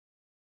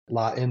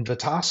La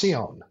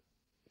Invitacion.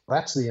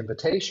 That's the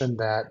invitation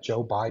that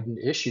Joe Biden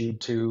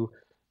issued to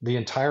the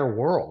entire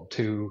world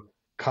to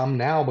come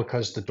now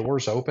because the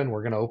door's open.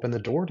 We're going to open the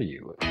door to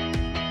you.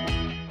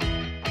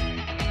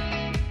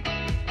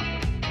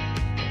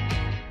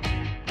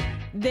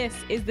 This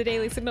is the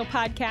Daily Signal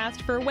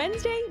podcast for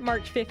Wednesday,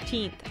 March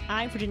 15th.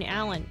 I'm Virginia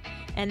Allen,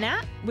 and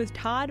that was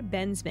Todd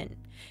Bensman.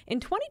 In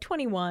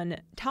 2021,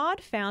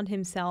 Todd found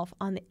himself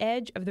on the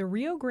edge of the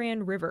Rio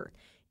Grande River,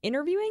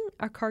 interviewing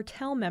a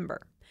cartel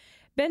member.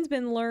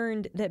 Bensman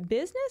learned that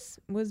business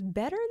was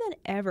better than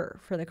ever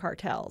for the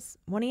cartels.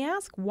 When he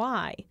asked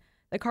why,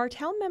 the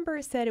cartel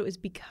member said it was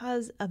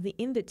because of the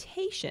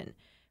invitation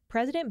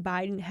President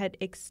Biden had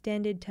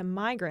extended to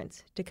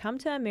migrants to come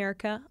to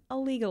America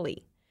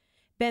illegally.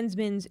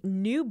 Bensman's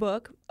new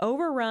book,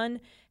 Overrun: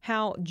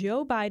 How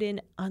Joe Biden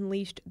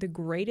Unleashed the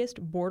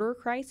Greatest Border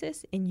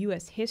Crisis in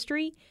U.S.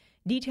 History,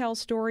 details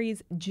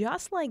stories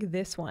just like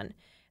this one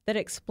that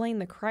explain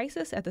the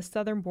crisis at the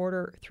southern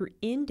border through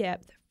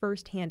in-depth,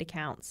 first-hand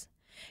accounts.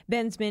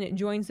 Bensman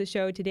joins the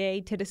show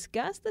today to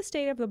discuss the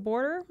state of the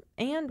border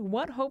and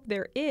what hope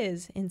there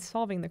is in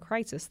solving the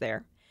crisis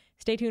there.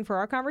 Stay tuned for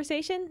our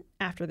conversation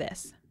after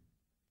this.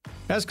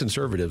 As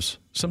conservatives,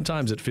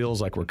 sometimes it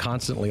feels like we're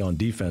constantly on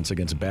defense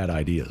against bad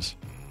ideas.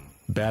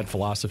 Bad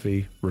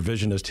philosophy,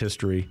 revisionist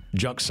history,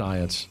 junk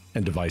science,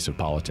 and divisive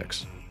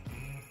politics.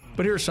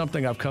 But here's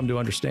something I've come to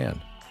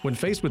understand. When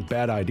faced with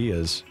bad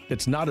ideas,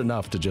 it's not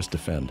enough to just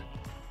defend.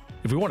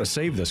 If we want to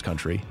save this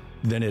country,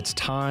 then it's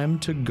time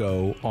to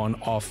go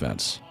on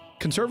offense.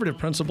 Conservative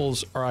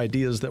principles are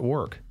ideas that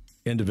work.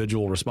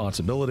 Individual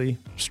responsibility,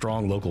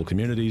 strong local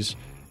communities,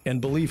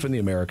 and belief in the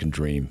American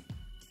dream.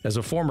 As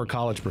a former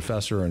college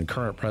professor and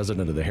current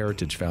president of the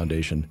Heritage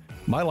Foundation,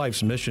 my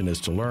life's mission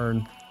is to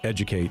learn,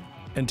 educate,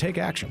 and take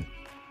action.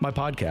 My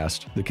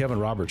podcast, The Kevin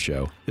Roberts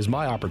Show, is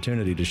my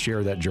opportunity to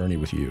share that journey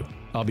with you.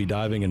 I'll be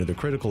diving into the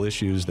critical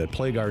issues that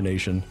plague our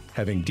nation,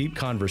 having deep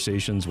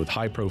conversations with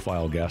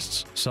high-profile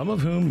guests, some of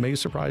whom may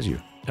surprise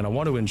you, and I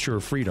want to ensure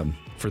freedom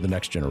for the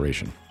next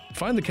generation.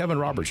 Find The Kevin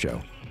Roberts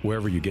Show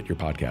wherever you get your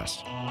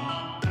podcasts.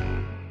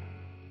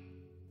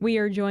 We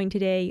are joined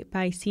today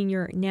by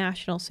Senior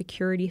National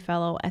Security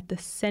Fellow at the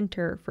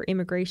Center for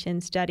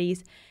Immigration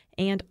Studies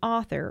and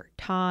author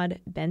Todd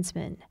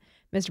Bensman.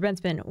 Mr.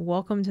 Bensman,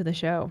 welcome to the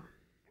show.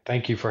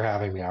 Thank you for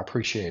having me. I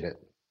appreciate it.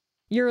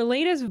 Your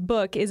latest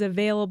book is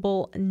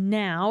available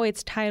now.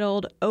 It's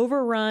titled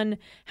Overrun: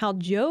 How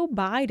Joe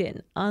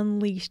Biden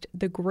Unleashed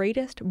the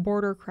Greatest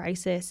Border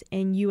Crisis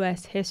in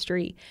U.S.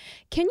 History.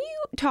 Can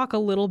you talk a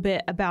little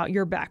bit about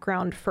your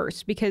background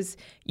first? Because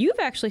you've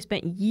actually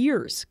spent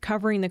years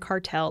covering the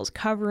cartels,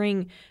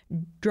 covering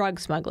drug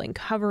smuggling,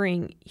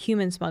 covering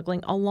human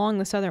smuggling along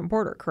the southern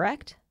border,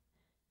 correct?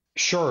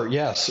 Sure,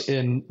 yes.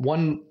 In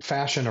one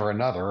fashion or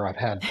another, I've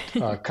had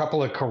a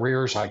couple of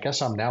careers. I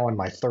guess I'm now in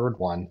my third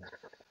one.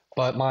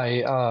 But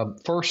my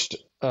first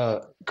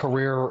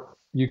career,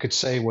 you could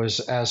say,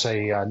 was as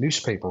a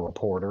newspaper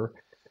reporter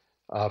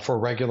for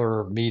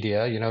regular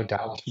media,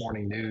 Dallas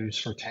Morning News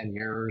for 10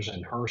 years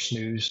and Hearst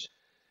News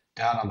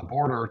down on the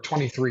border,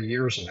 23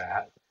 years of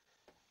that.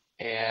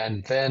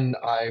 And then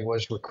I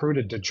was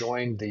recruited to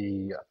join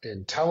the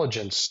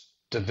intelligence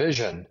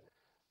division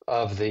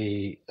of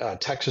the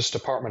Texas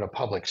Department of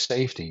Public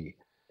Safety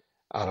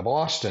out of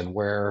Austin,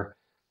 where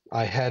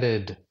I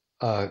headed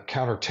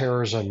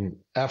counterterrorism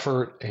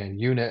effort and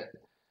unit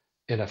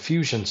in a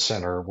fusion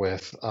center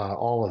with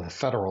all of the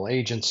federal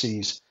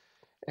agencies.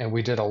 And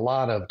we did a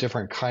lot of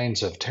different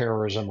kinds of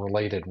terrorism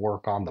related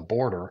work on the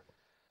border.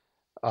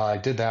 I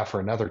did that for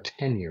another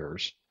 10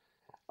 years.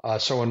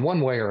 So in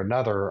one way or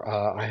another,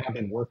 I have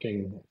been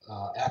working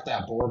at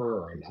that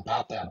border or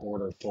about that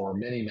border for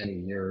many, many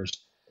years.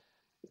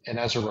 And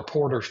as a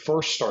reporter,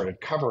 first started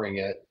covering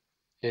it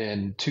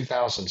in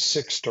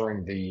 2006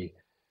 during the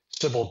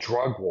civil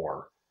drug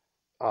war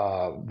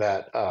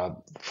that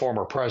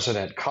former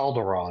President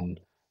Calderon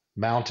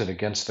mounted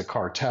against the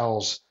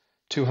cartels,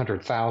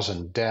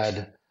 200,000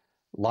 dead,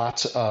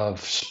 lots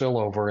of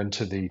spillover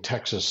into the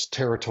Texas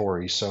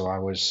territory. So I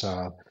was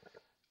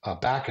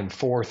back and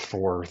forth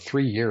for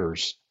 3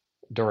 years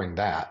during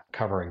that,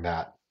 covering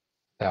that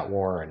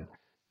war, and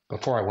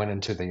before I went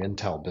into the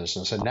intel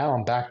business. And now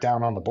I'm back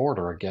down on the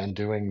border again,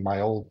 doing my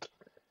old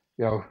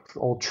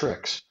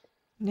tricks.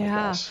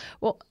 Yeah.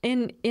 Well,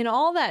 in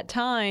all that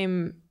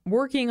time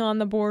working on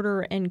the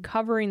border and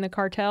covering the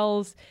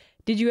cartels,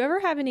 did you ever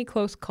have any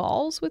close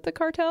calls with the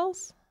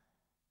cartels?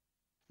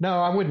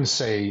 No, I wouldn't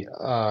say,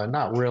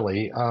 not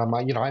really.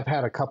 I've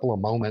had a couple of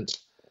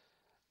moments,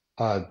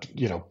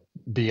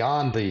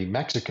 beyond the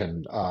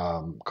Mexican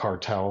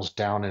cartels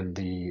down in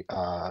the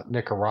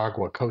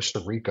Nicaragua,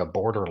 Costa Rica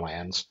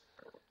borderlands.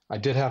 I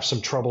did have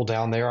some trouble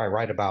down there. I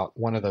write about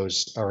one of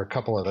those or a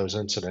couple of those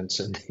incidents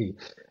in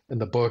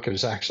the book. It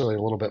was actually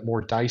a little bit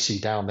more dicey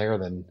down there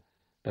than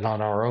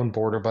on our own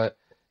border. But,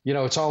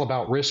 it's all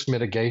about risk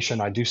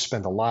mitigation. I do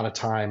spend a lot of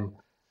time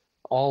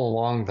all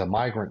along the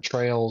migrant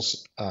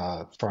trails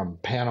from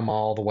Panama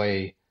all the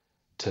way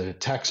to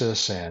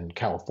Texas and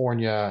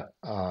California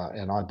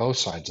and on both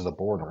sides of the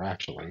border,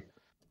 actually.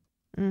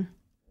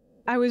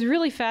 I was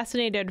really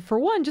fascinated, for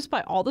one, just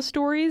by all the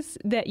stories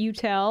that you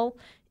tell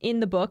in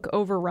the book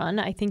Overrun.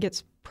 I think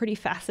it's pretty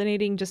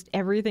fascinating, just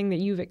everything that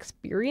you've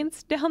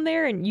experienced down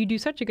there. And you do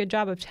such a good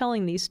job of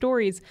telling these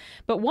stories.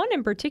 But one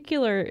in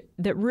particular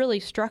that really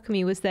struck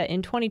me was that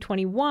in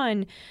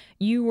 2021,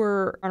 you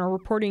were on a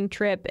reporting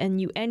trip and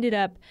you ended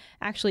up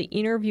actually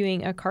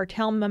interviewing a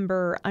cartel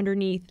member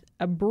underneath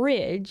a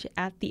bridge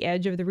at the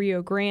edge of the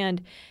Rio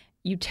Grande.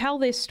 You tell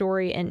this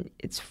story, and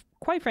it's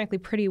quite frankly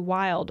pretty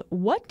wild.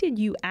 What did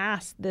you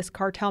ask this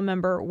cartel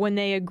member when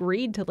they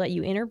agreed to let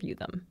you interview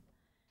them?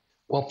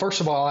 Well,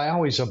 first of all, I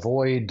always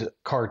avoid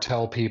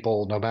cartel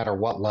people no matter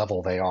what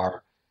level they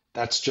are.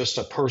 That's just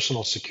a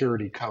personal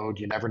security code.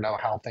 You never know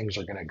how things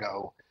are going to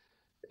go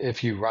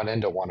if you run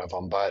into one of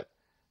them. But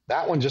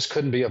that one just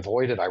couldn't be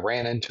avoided. I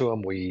ran into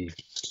him. We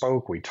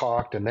spoke, we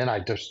talked, and then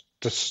I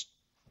just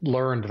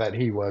learned that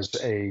he was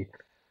a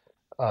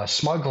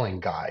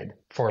smuggling guide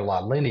for La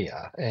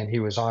Linea, and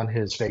he was on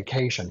his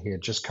vacation. He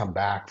had just come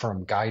back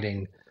from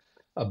guiding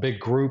a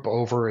big group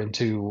over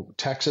into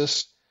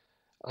Texas,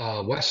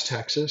 West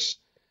Texas.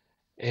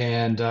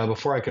 And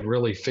before I could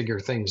really figure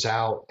things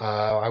out,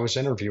 I was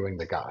interviewing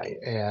the guy.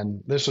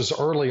 And this was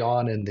early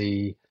on in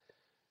the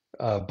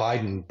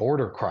Biden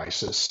border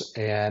crisis.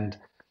 And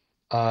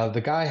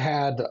the guy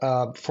had,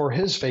 for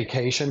his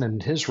vacation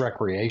and his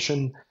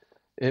recreation,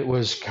 it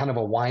was kind of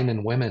a wine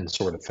and women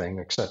sort of thing,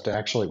 except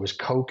actually it was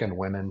Coke and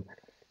women.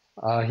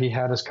 He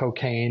had his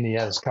cocaine. He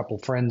had his couple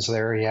friends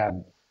there. He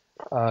had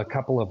a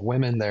couple of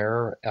women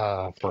there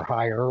for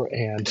hire.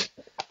 And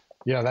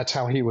that's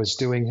how he was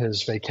doing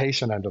his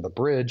vacation under the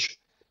bridge,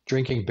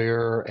 drinking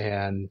beer.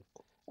 And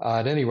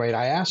at any rate,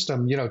 I asked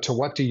him, to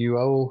what do you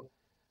owe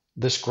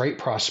this great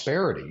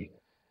prosperity?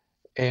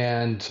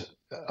 And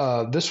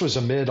this was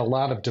amid a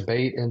lot of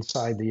debate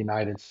inside the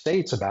United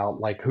States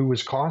about who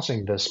was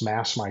causing this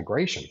mass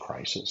migration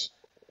crisis.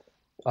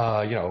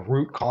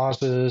 Root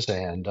causes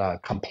and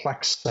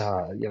complex,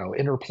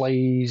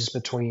 interplays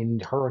between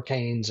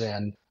hurricanes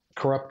and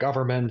corrupt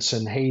governments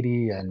in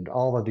Haiti and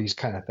all of these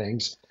kind of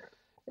things.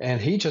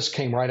 And he just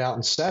came right out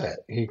and said it.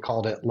 He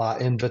called it La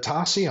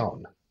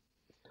Invitacion.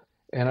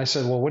 And I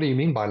said, well, what do you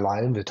mean by La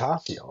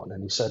Invitacion?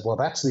 And he said, well,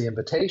 that's the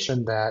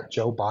invitation that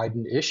Joe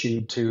Biden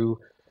issued to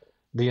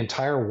the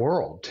entire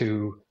world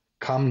to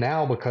come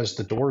now because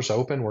the door's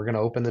open. We're going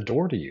to open the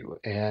door to you.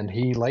 And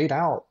he laid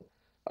out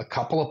a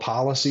couple of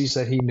policies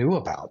that he knew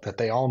about, that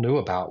they all knew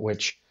about,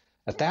 which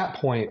at that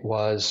point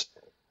was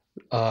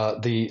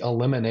the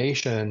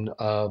elimination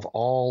of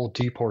all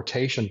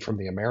deportation from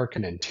the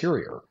American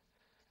interior,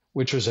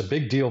 which was a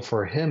big deal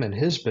for him and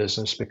his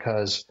business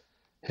because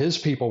his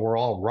people were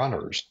all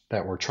runners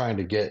that were trying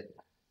to get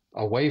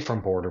away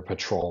from Border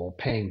Patrol,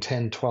 paying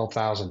 $10,000,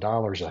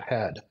 $12,000 a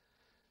head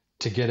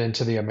to get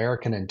into the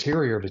American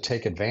interior to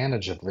take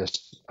advantage of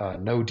this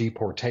no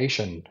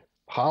deportation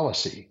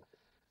policy,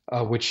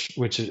 which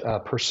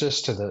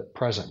persists to the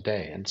present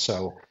day. And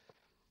so,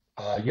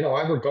 I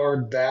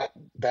regard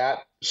that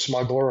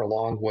smuggler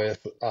along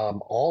with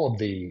all of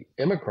the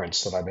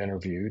immigrants that I've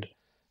interviewed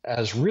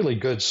as really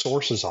good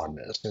sources on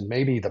this, and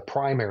maybe the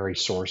primary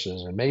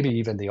sources, and maybe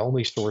even the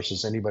only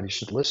sources anybody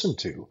should listen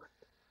to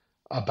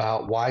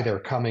about why they're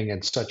coming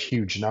in such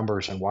huge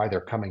numbers and why they're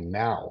coming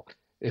now.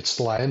 It's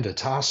La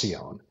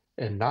Invitacion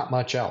and not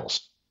much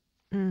else.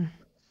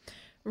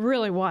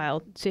 Really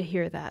wild to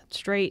hear that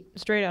straight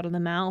out of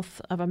the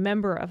mouth of a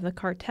member of the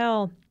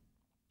cartel.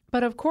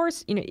 But of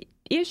course,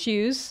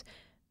 issues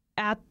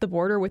at the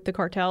border with the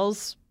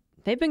cartels,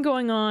 they've been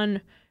going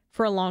on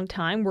for a long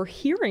time. We're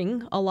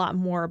hearing a lot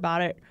more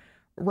about it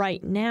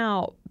right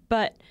now.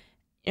 But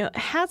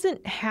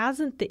hasn't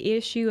the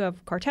issue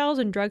of cartels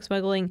and drug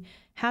smuggling,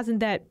 hasn't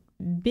that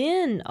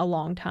been a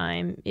long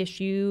time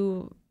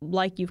issue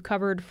like you've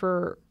covered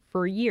for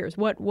years?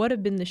 What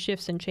have been the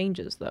shifts and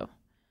changes, though?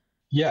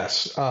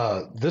 Yes,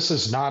 this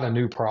is not a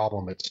new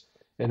problem. It's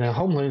in the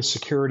Homeland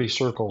Security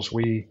circles,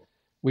 we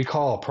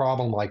call a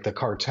problem like the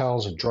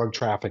cartels and drug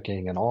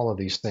trafficking and all of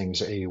these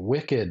things a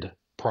wicked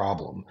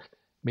problem,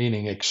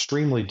 meaning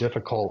extremely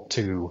difficult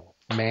to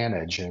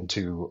manage and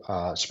to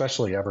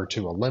especially ever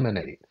to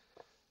eliminate.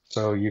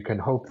 So you can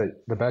hope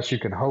that the best you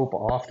can hope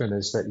often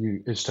is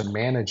to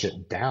manage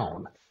it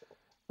down,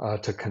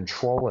 to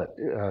control it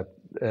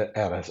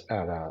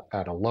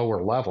at a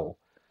lower level.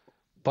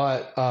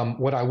 But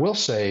what I will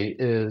say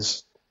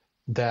is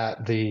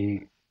that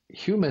the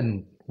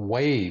human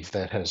wave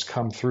that has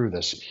come through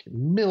this,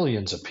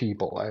 millions of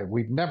people,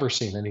 we've never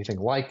seen anything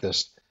like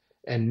this,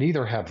 and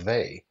neither have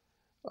they.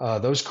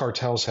 Those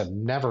cartels have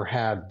never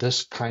had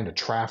this kind of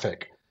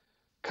traffic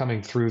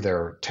coming through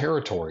their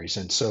territories.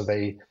 And so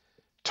they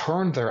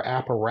turned their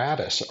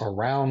apparatus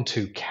around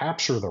to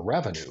capture the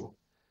revenue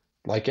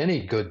like any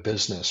good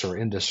business or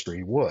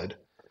industry would.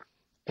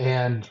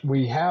 And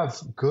we have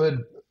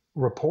good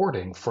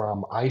reporting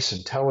from ICE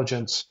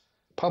intelligence,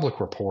 public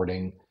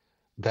reporting,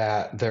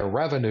 that their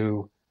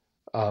revenue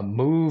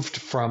moved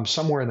from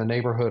somewhere in the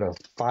neighborhood of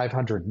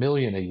 $500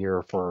 million a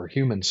year for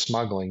human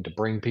smuggling to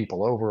bring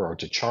people over or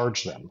to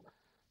charge them.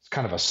 It's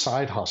kind of a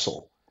side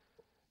hustle,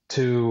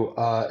 to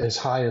as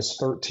high as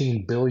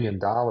 $13 billion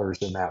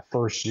in that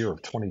first year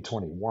of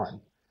 2021.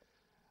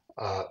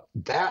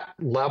 That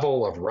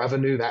level of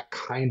revenue, that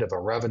kind of a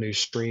revenue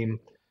stream,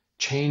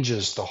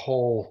 changes the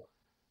whole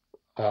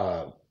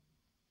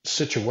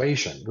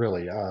situation,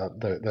 really.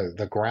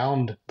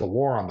 The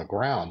war on the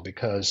ground,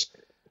 because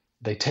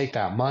they take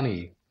that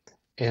money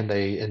and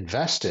they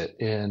invest it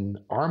in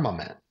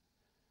armament.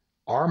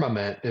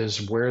 Armament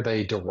is where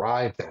they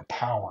derive their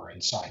power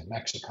inside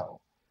Mexico.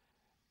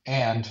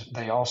 And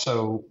they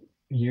also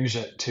use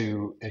it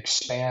to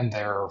expand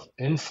their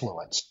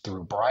influence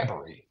through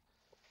bribery.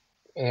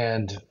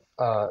 And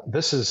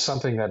this is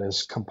something that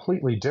is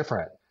completely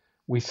different.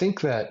 We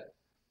think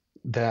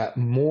that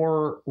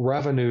more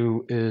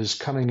revenue is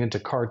coming into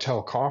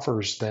cartel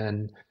coffers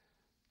than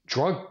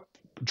drug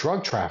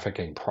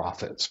trafficking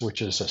profits,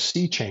 which is a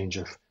sea change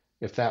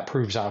if that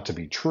proves out to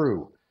be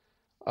true.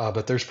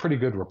 But there's pretty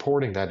good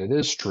reporting that it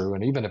is true,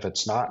 and even if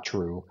it's not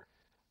true,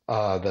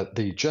 that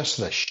the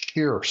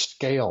sheer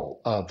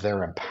scale of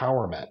their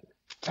empowerment,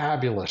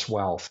 fabulous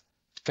wealth,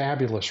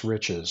 fabulous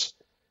riches,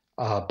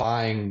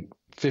 buying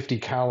 50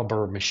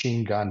 caliber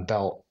machine gun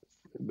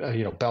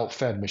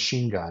belt-fed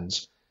machine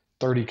guns,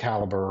 30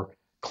 caliber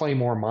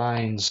Claymore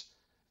mines,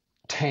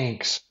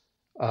 tanks,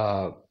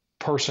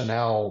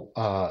 personnel,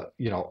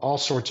 all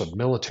sorts of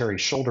military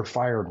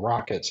shoulder-fired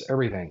rockets,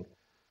 everything.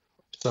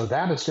 So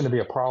that is going to be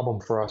a problem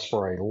for us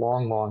for a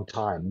long, long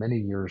time, many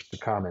years to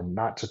come, and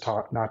not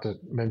to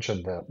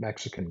mention the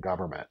Mexican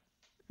government.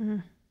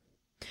 Mm.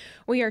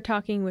 We are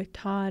talking with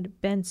Todd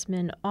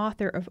Bensman,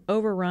 author of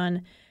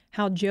Overrun: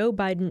 How Joe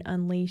Biden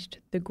Unleashed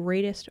the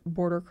Greatest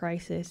Border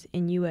Crisis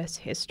in U.S.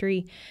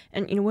 History.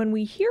 And when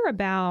we hear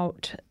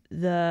about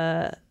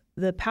the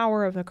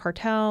power of the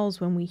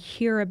cartels, when we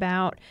hear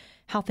about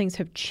how things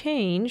have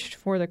changed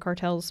for the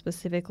cartels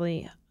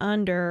specifically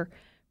under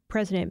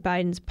President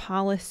Biden's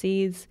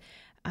policies,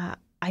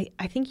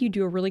 I think you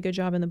do a really good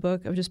job in the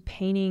book of just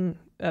painting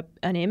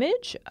an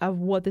image of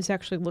what this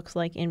actually looks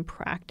like in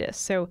practice.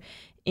 So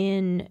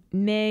in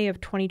May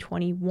of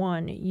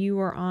 2021, you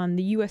were on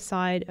the U.S.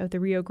 side of the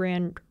Rio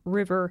Grande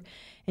River,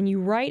 and you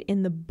write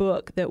in the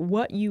book that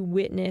what you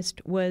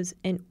witnessed was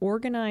an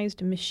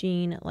organized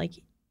machine like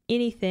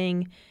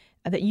anything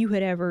that you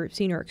had ever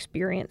seen or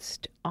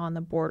experienced on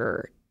the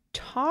border.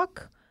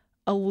 Talk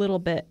a little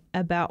bit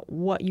about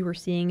what you were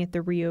seeing at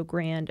the Rio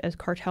Grande as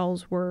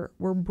cartels were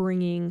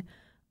bringing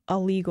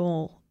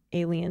illegal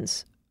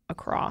aliens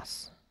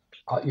across.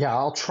 Yeah,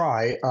 I'll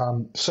try.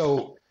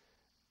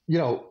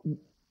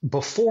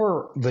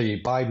 Before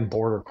the Biden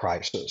border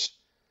crisis,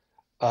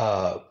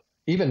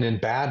 even in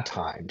bad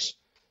times,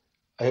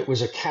 it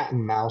was a cat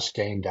and mouse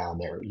game down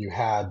there. You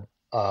had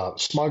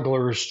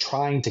smugglers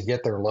trying to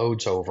get their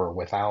loads over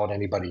without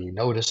anybody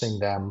noticing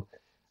them,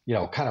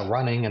 kind of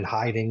running and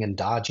hiding and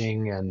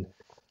dodging, and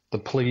the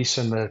police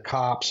and the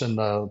cops and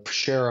the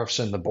sheriffs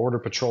and the border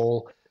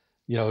patrol,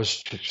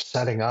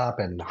 setting up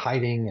and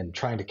hiding and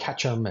trying to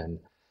catch them. And,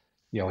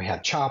 we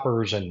had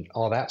choppers and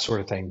all that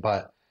sort of thing.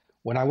 But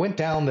when I went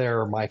down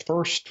there, my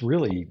first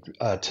really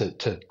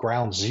to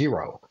ground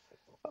zero,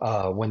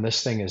 when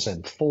this thing is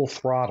in full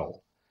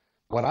throttle,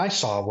 what I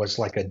saw was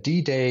like a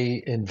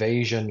D-Day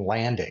invasion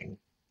landing,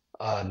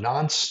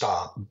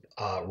 nonstop,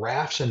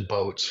 rafts and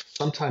boats,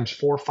 sometimes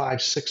 4,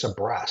 5, 6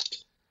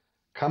 abreast,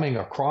 coming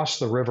across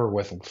the river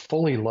with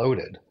fully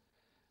loaded,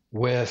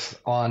 with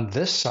on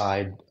this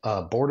side,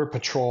 Border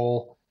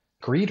Patrol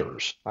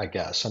greeters, I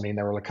guess. I mean,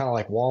 they were kind of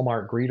like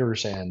Walmart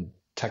greeters and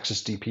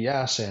Texas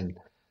DPS and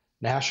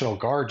National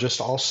Guard, just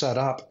all set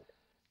up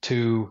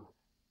to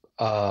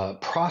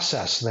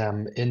process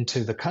them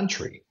into the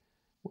country.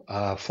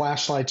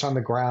 Flashlights on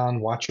the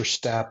ground, watch your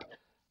step.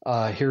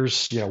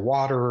 Here's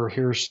water.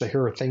 Here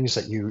are things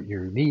that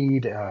you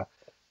need.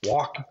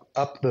 Walk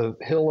up the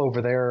hill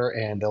over there,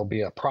 and there'll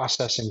be a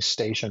processing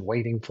station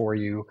waiting for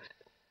you.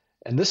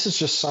 And this is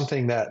just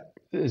something that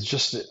is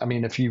just, I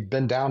mean, if you've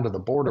been down to the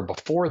border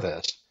before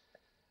this,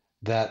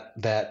 that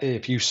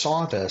if you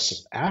saw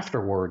this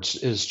afterwards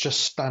is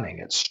just stunning.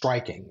 It's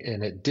striking.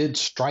 And it did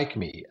strike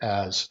me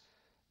as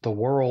the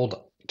world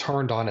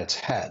turned on its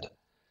head.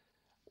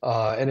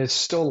 And it's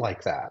still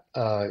like that.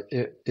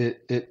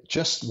 It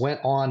just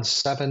went on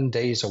 7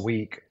 days a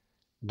week,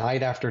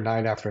 night after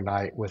night after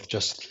night, with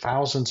just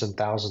thousands and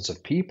thousands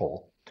of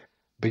people,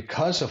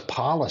 because of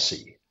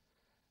policy,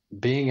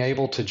 being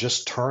able to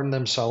just turn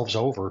themselves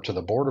over to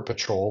the Border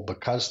Patrol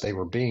because they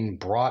were being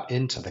brought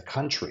into the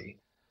country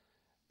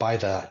by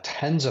the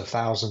tens of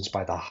thousands,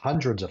 by the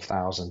hundreds of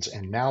thousands,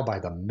 and now by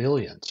the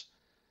millions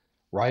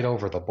right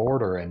over the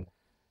border. And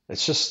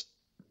it's just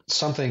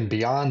something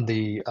beyond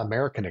the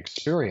American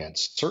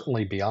experience,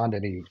 certainly beyond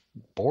any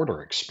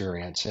border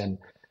experience. And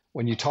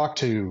when you talk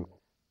to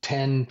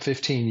 10,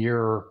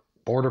 15-year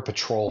Border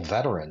Patrol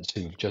veterans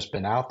who've just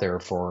been out there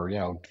for,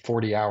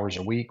 40 hours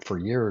a week for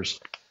years,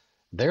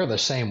 they're the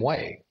same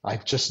way.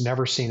 I've just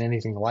never seen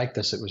anything like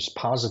this. It was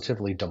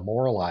positively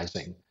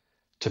demoralizing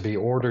to be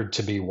ordered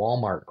to be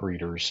Walmart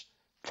greeters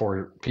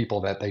for people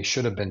that they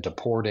should have been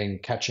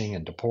catching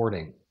and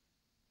deporting.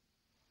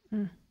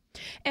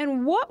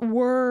 And what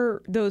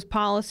were those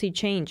policy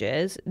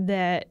changes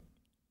that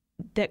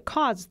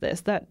caused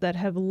this, that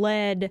have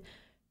led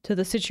to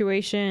the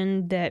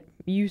situation that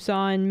you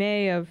saw in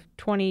May of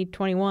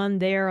 2021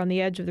 there on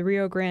the edge of the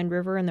Rio Grande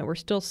River and that we're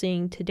still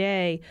seeing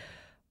today?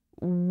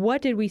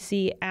 What did we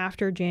see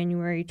after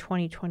January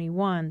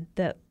 2021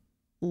 that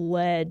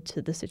led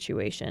to the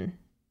situation?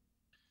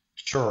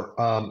 Sure.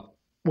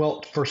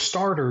 Well, for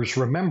starters,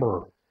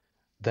 remember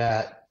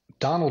that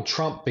Donald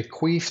Trump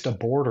bequeathed a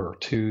border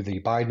to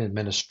the Biden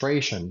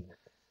administration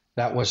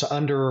that was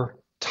under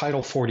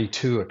Title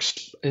 42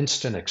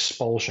 instant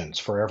expulsions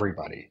for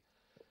everybody.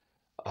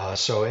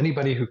 So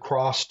anybody who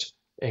crossed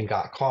and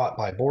got caught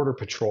by Border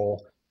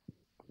Patrol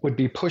would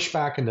be pushed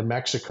back into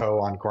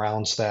Mexico on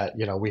grounds that,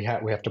 we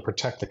have to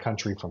protect the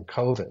country from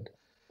COVID.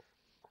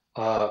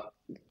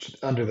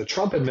 Under the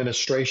Trump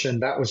administration,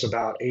 that was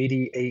about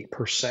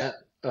 88%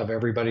 of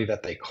everybody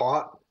that they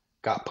caught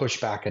got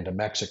pushed back into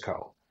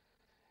Mexico.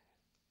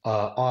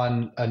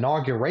 On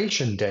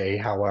Inauguration Day,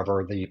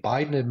 however, the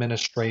Biden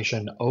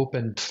administration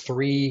opened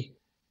 3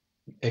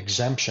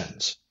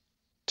 exemptions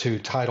to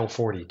Title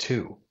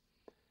 42.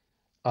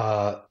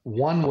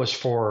 One was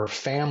for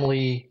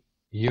family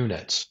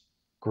units,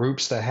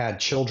 groups that had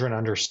children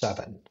under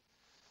 7,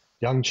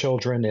 young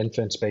children,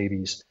 infants,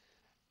 babies,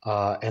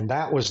 and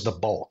that was the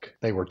bulk.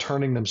 They were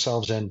turning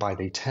themselves in by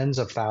the tens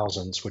of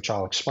thousands, which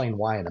I'll explain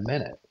why in a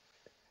minute.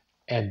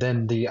 And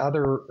then the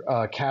other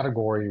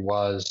category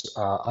was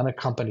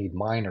unaccompanied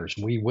minors.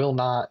 We will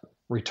not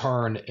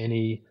return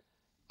any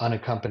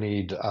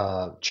unaccompanied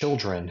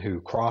children who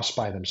cross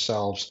by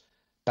themselves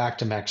back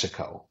to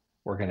Mexico.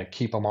 We're going to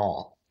keep them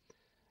all.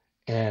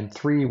 And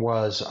 3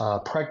 was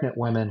pregnant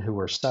women who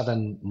were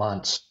 7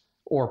 months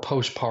or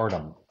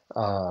postpartum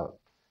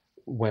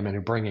women who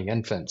are bringing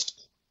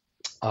infants.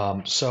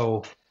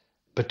 So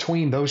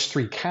between those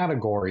 3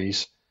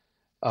 categories,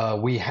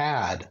 we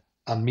had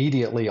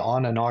immediately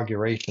on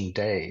Inauguration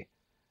Day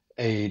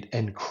an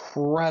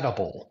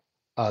incredible,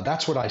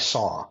 that's what I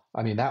saw.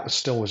 I mean, that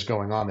still was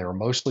going on. There were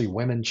mostly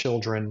women,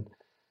 children,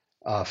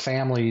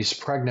 families,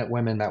 pregnant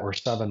women that were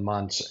 7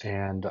 months,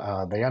 and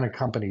the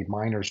unaccompanied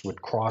minors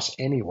would cross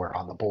anywhere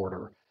on the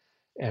border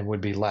and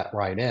would be let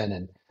right in.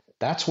 And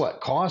that's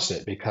what caused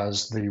it,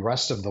 because the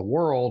rest of the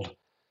world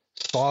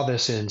saw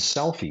this in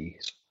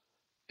selfies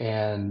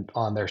and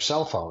on their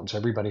cell phones.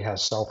 Everybody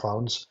has cell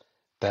phones,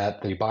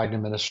 that the Biden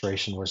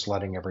administration was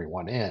letting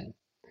everyone in.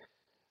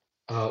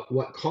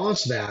 What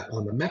caused that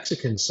on the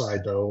Mexican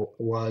side, though,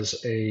 was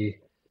a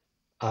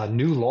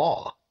new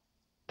law.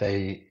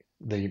 The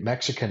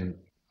Mexican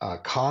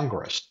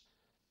Congress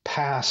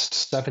passed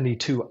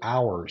 72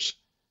 hours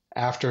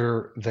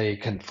after they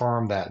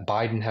confirmed that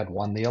Biden had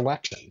won the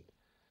election.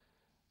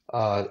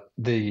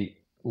 The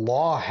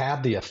law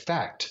had the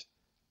effect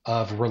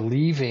of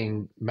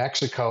relieving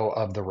Mexico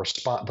of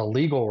the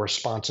legal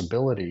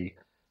responsibility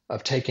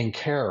of taking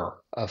care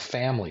of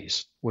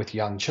families with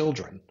young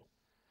children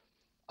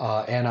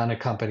and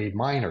unaccompanied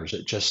minors.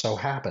 It just so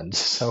happens.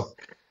 So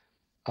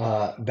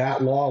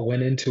that law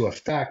went into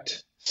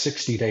effect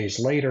 60 days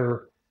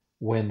later,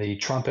 when the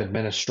Trump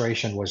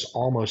administration was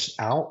almost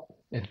out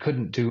and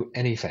couldn't do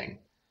anything.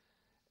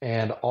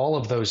 And all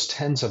of those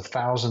tens of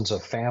thousands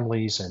of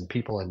families and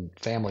people in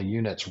family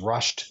units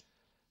rushed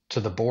to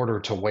the border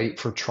to wait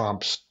for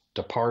Trump's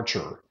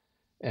departure.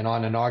 And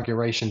on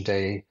Inauguration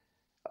Day,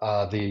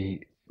 the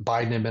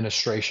Biden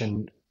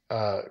administration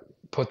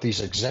put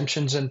these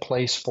exemptions in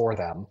place for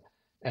them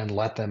and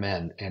let them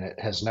in, and it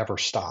has never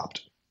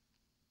stopped.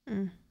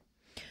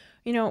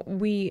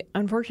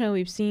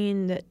 We've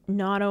seen that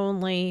not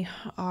only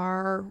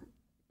are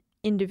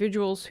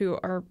individuals who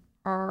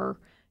are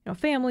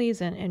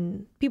families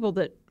and people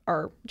that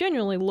are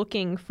genuinely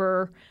looking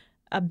for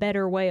a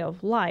better way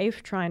of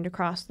life trying to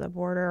cross the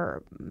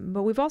border,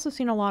 but we've also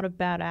seen a lot of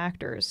bad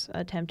actors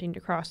attempting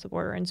to cross the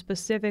border. And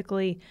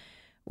specifically,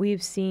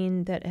 we've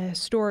seen that a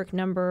historic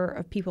number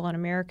of people on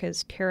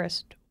America's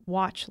terrorist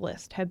watch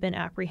list have been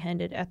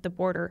apprehended at the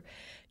border.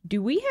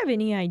 Do we have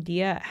any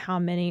idea how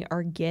many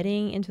are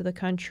getting into the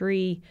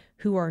country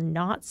who are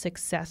not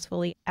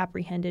successfully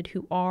apprehended,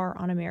 who are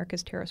on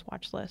America's terrorist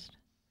watch list?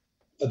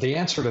 The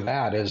answer to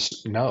that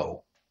is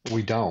no,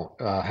 we don't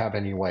have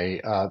any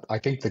way. I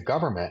think the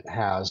government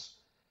has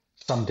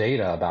some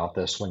data about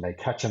this when they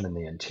catch them in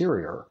the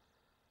interior.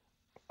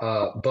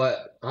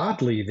 But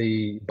oddly,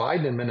 the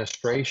Biden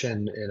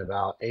administration in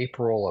about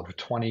April of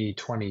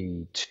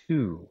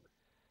 2022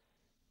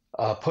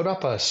 put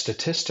up a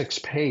statistics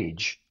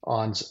page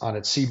on its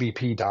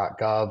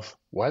cbp.gov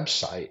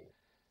website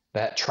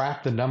that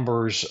tracked the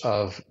numbers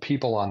of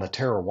people on the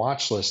terror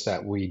watch list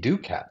that we do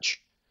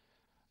catch.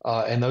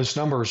 And those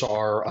numbers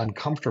are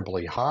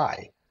uncomfortably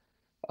high.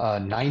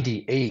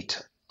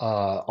 98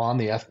 on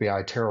the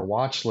FBI terror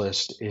watch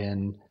list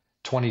in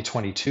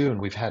 2022, and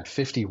we've had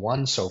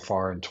 51 so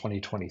far in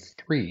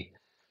 2023.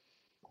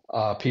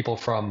 People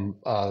from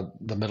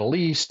the Middle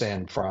East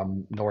and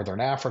from Northern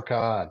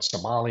Africa and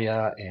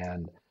Somalia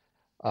and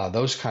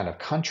those kind of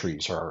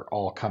countries are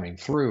all coming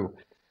through.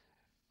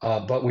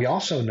 But we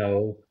also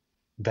know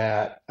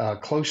that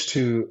close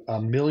to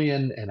 1.5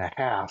 million,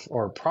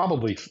 or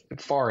probably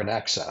far in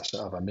excess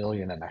of 1.5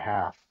 million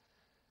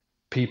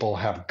people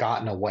have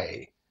gotten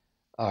away.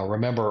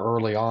 Remember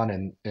early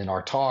on in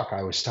our talk,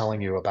 I was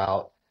telling you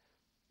about,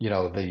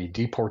 the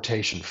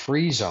deportation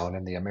free zone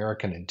in the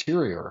American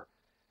interior.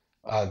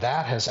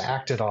 That has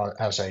acted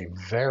as a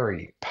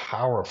very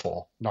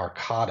powerful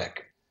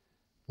narcotic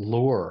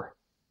lure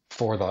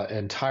for the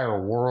entire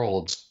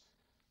world's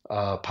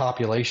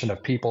population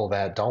of people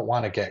that don't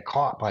want to get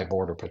caught by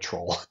Border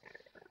Patrol.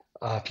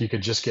 If you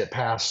could just get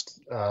past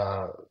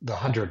the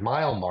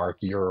 100-mile mark,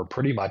 you're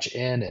pretty much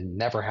in and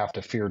never have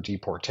to fear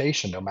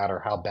deportation, no matter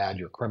how bad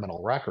your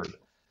criminal record.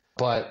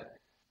 But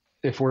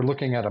if we're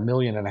looking at 1.5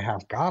 million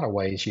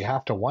gotaways, you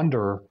have to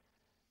wonder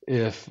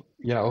if,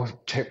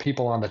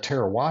 people on the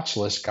terror watch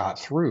list got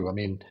through. I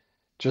mean,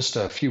 just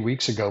a few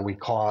weeks ago, we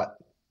caught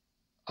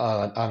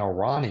an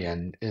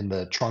Iranian in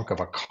the trunk of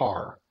a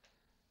car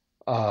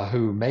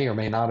who may or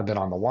may not have been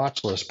on the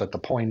watch list. But the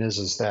point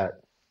is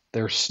that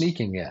they're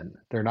sneaking in.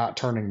 They're not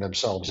turning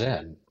themselves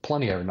in.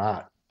 Plenty are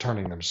not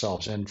turning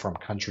themselves in from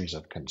countries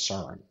of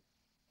concern.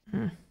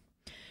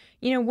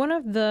 One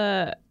of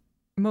the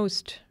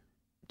most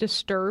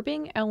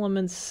disturbing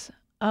elements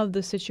of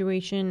the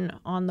situation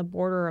on the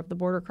border, of the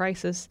border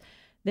crisis,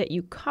 that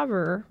you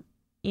cover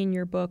in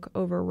your book,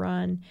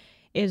 Overrun,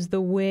 is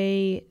the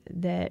way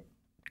that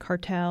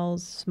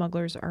cartels,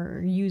 smugglers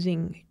are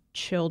using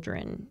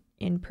children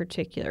in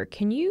particular.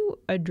 Can you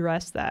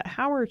address that?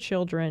 How are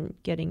children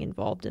getting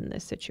involved in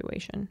this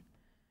situation?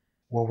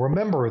 Well,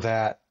 remember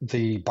that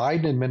the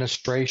Biden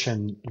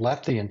administration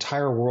let the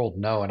entire world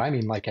know, and I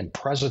mean like in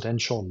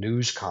presidential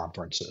news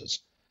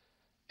conferences,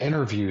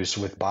 interviews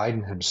with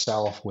Biden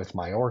himself, with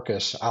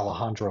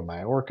Alejandro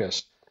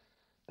Mayorkas,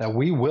 that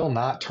we will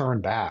not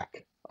turn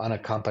back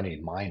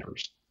unaccompanied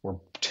minors. We're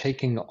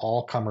taking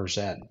all comers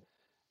in.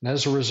 And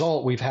as a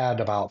result, we've had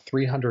about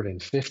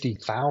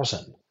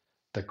 350,000,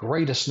 the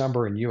greatest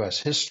number in U.S.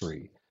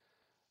 history.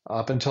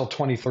 Up until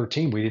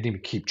 2013, we didn't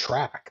even keep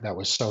track. That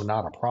was so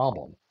not a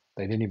problem.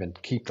 They didn't even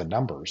keep the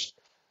numbers.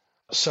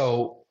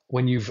 So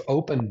when you've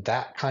opened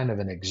that kind of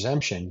an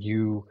exemption,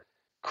 you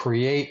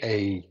create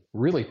a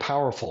really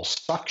powerful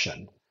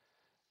suction.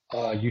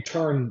 You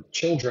turn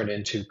children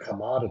into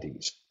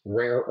commodities,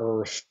 rare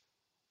earth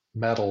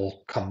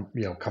metal,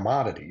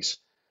 commodities,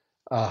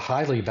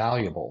 highly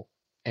valuable.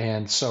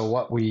 And so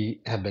what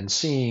we have been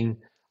seeing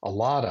a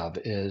lot of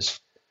is,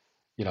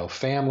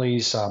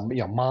 families.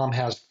 Mom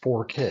has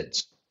 4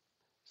 kids,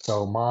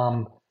 so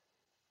mom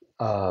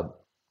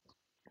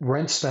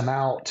rents them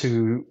out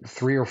to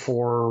 3 or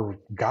 4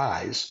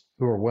 guys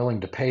who are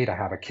willing to pay to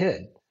have a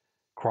kid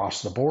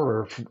cross the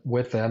border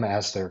with them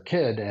as their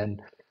kid,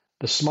 and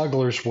the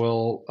smugglers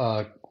will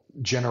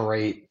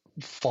generate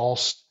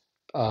false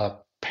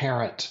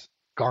parent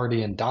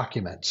guardian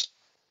documents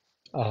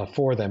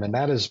for them, and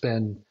that has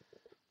been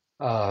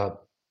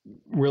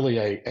really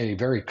a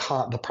very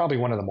probably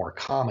one of the more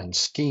common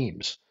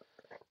schemes.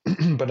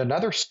 But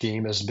another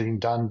scheme is being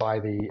done by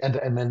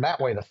and then that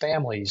way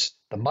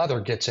the mother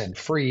gets in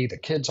free, the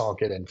kids all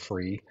get in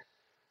free,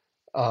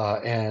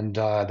 and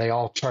they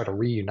all try to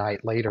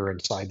reunite later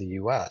inside the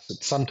U.S.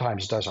 It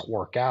sometimes doesn't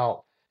work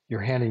out.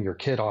 You're handing your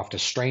kid off to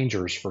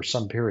strangers for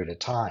some period of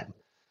time.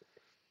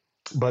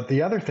 But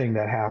the other thing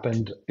that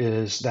happened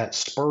is that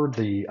spurred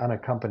the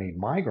unaccompanied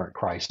migrant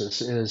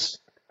crisis is,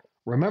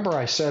 remember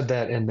I said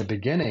that in the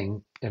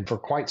beginning, and for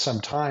quite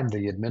some time,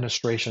 the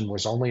administration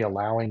was only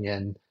allowing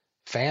in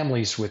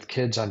families with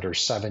kids under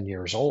 7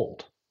 years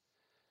old.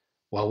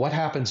 Well, what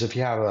happens if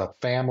you have a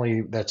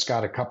family that's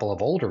got a couple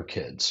of older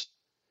kids?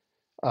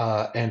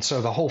 And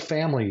so the whole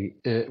family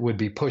would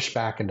be pushed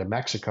back into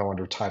Mexico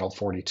under Title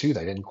 42.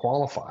 They didn't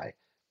qualify.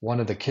 One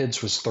of the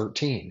kids was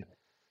 13.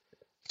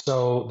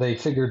 So they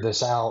figured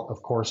this out,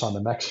 of course, on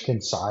the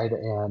Mexican side,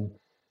 and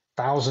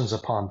thousands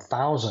upon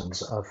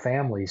thousands of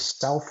families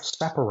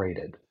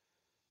self-separated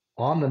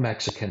on the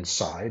Mexican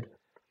side,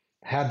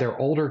 had their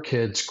older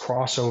kids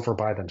cross over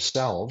by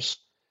themselves,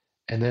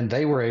 and then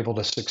they were able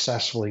to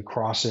successfully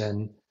cross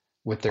in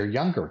with their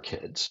younger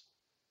kids,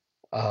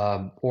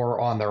 or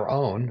on their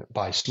own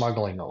by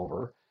smuggling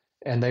over,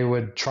 and they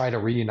would try to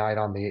reunite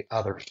on the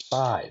other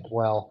side.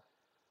 Well,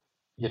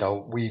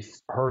 we've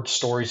heard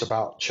stories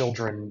about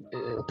children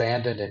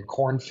abandoned in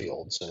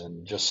cornfields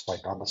and just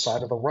like on the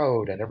side of the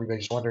road, and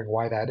everybody's wondering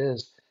why that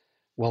is.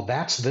 Well,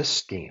 that's this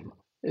scheme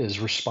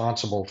is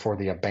responsible for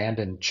the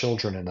abandoned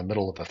children in the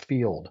middle of a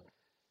field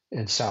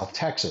in South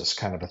Texas,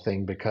 kind of a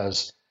thing,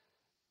 because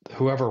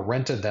whoever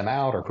rented them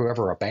out or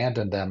whoever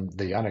abandoned them,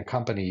 the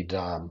unaccompanied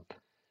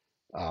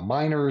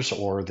minors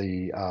or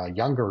the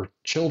younger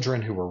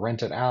children who were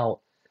rented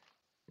out,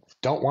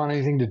 don't want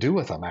anything to do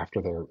with them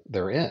after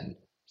they're in.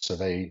 So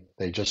they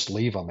just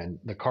leave them, and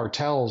the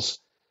cartels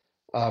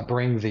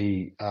bring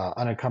the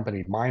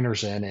unaccompanied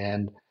minors in,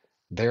 and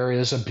there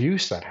is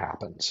abuse that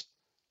happens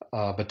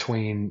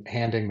between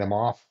handing them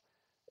off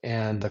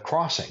and the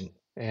crossing.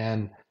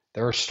 And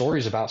there are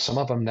stories about some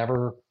of them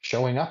never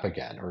showing up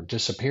again or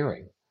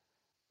disappearing,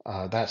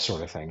 that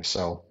sort of thing.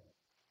 So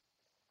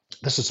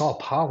this is all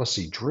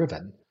policy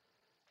driven.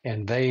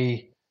 And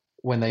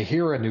when they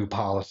hear a new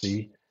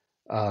policy,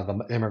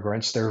 the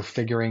immigrants, they're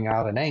figuring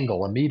out an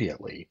angle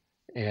immediately.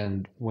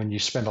 And when you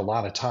spend a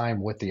lot of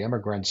time with the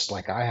immigrants,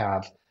 like I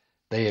have,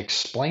 they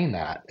explain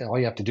that. And all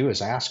you have to do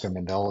is ask them,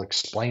 and they'll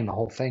explain the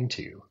whole thing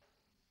to you,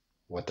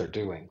 what they're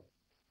doing.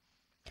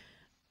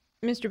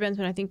 Mr.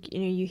 Bensman, I think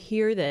you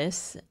hear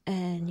this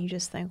and you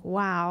just think,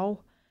 wow,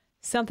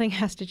 something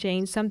has to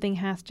change, something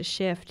has to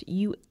shift.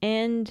 You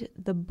end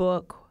the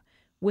book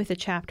with a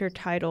chapter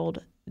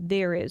titled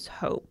 "There is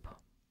Hope."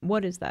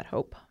 What is that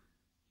hope?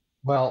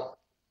 Well,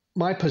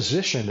 my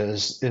position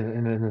is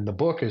in the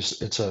book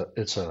is it's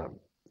a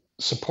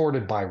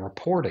supported by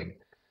reporting,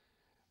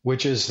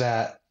 which is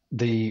that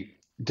the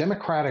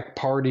Democratic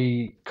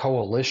Party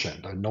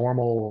coalition, the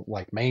normal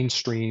like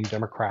mainstream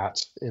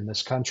Democrats in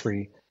this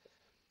country,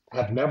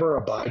 have never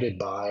abided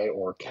by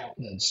or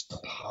countenanced the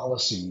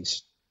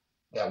policies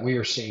that we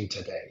are seeing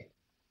today.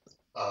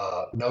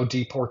 No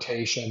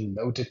deportation,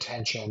 no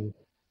detention,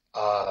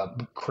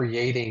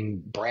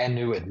 creating brand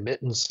new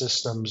admittance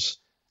systems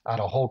out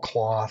of whole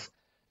cloth,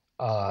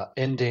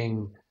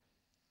 ending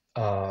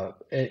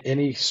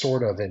any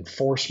sort of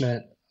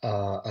enforcement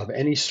of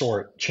any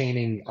sort,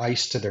 chaining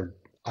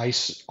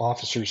ICE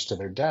officers to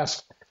their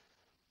desk.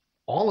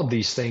 All of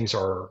these things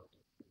are,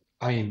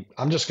 I'm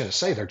just going to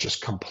say they're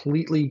just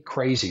completely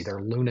crazy.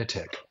 They're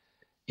lunatic,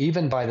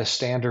 even by the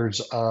standards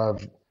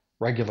of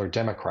regular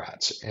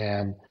Democrats.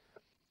 And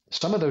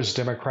some of those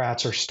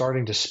Democrats are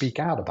starting to speak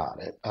out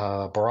about it.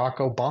 Barack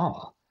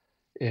Obama,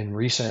 in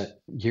recent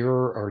year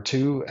or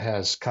two,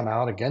 has come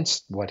out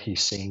against what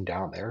he's seeing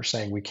down there,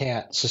 saying we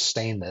can't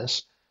sustain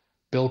this.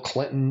 Bill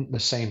Clinton, the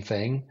same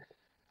thing.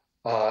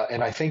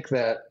 And I think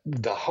that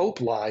the hope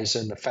lies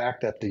in the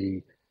fact that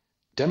the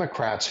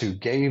Democrats who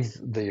gave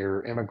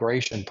their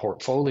immigration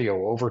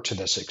portfolio over to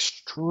this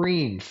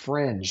extreme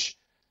fringe,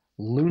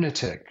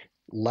 lunatic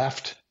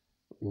left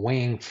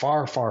wing,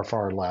 far, far,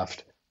 far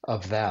left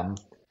of them,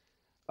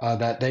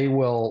 that they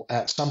will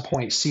at some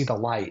point see the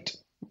light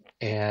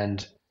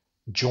and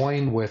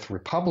join with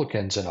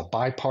Republicans in a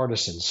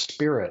bipartisan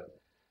spirit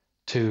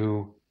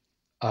to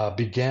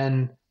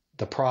begin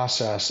the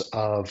process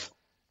of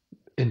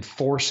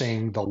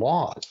enforcing the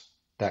laws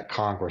that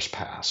Congress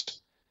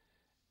passed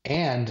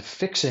and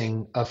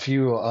fixing a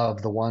few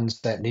of the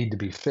ones that need to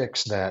be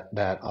fixed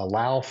that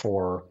allow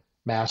for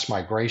mass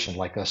migration,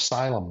 like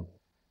asylum,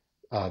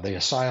 the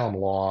asylum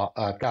law.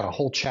 I've got a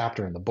whole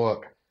chapter in the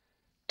book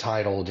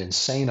titled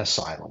Insane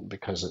Asylum,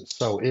 because it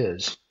so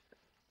is,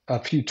 a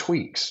few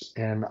tweaks.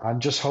 And I'm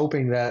just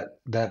hoping that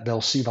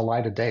they'll see the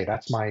light of day.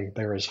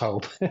 There is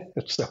hope.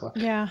 So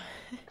yeah,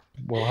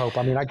 we'll hope.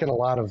 I mean, I get a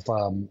lot of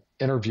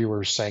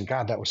interviewers saying,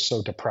 God, that was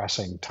so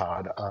depressing,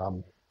 Todd.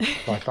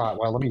 So I thought,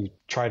 well, let me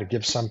try to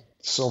give some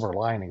silver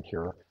lining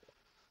here.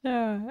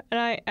 and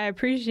I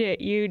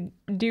appreciate you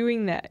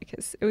doing that,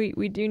 because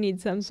we do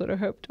need some sort of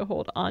hope to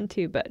hold on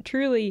to. But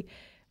truly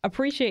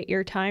appreciate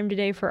your time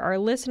today. For our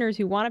listeners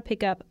who want to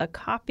pick up a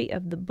copy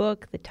of the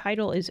book, the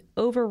title is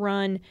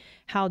Overrun: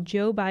 How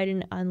Joe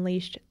Biden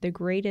Unleashed the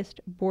Greatest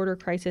Border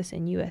Crisis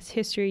in U.S.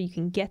 History. You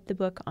can get the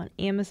book on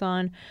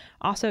Amazon.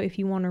 Also, if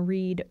you want to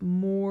read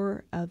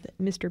more of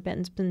Mr.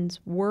 Bensman's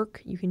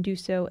work, you can do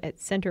so at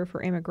Center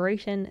for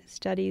Immigration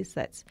Studies.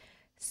 That's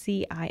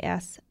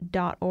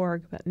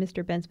CIS.org. But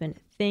Mr. Bensman,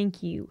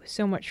 thank you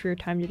so much for your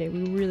time today.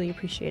 We really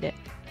appreciate it.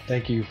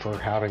 Thank you for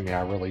having me.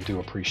 I really do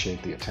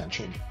appreciate the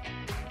attention.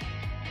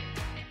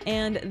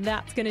 And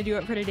that's going to do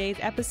it for today's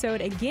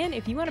episode. Again,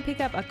 if you want to pick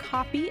up a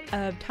copy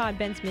of Todd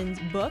Bensman's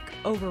book,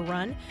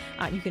 Overrun,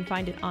 you can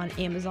find it on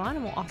Amazon,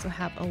 and we'll also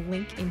have a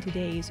link in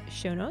today's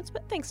show notes.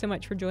 But thanks so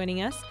much for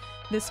joining us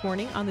this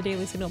morning on the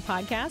Daily Signal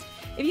podcast.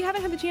 If you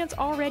haven't had the chance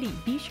already,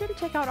 be sure to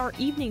check out our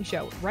evening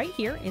show right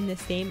here in the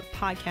same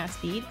podcast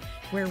feed,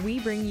 where we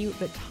bring you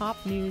the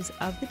top news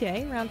of the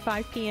day around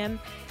 5 p.m.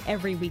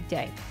 every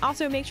weekday.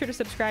 Also, make sure to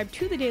subscribe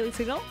to the Daily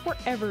Signal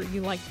wherever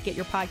you like to get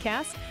your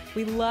podcasts.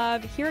 We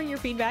love hearing your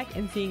feedback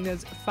and seeing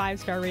those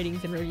 5-star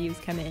ratings and reviews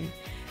come in.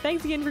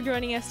 Thanks again for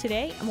joining us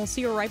today, and we'll see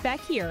you right back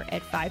here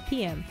at 5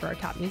 p.m. for our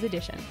Top News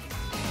Edition.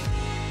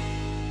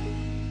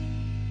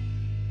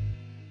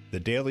 The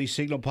Daily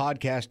Signal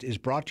podcast is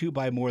brought to you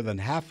by more than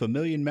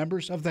 500,000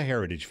 members of the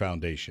Heritage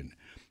Foundation.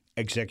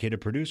 Executive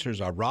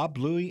producers are Rob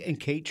Bluey and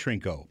Kate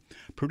Trinko.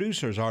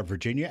 Producers are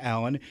Virginia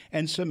Allen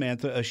and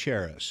Samantha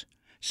Asheris.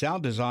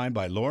 Sound design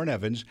by Lauren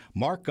Evans,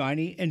 Mark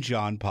Guiney, and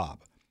John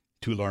Pop.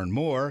 To learn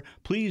more,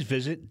 please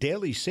visit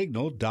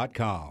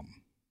dailysignal.com.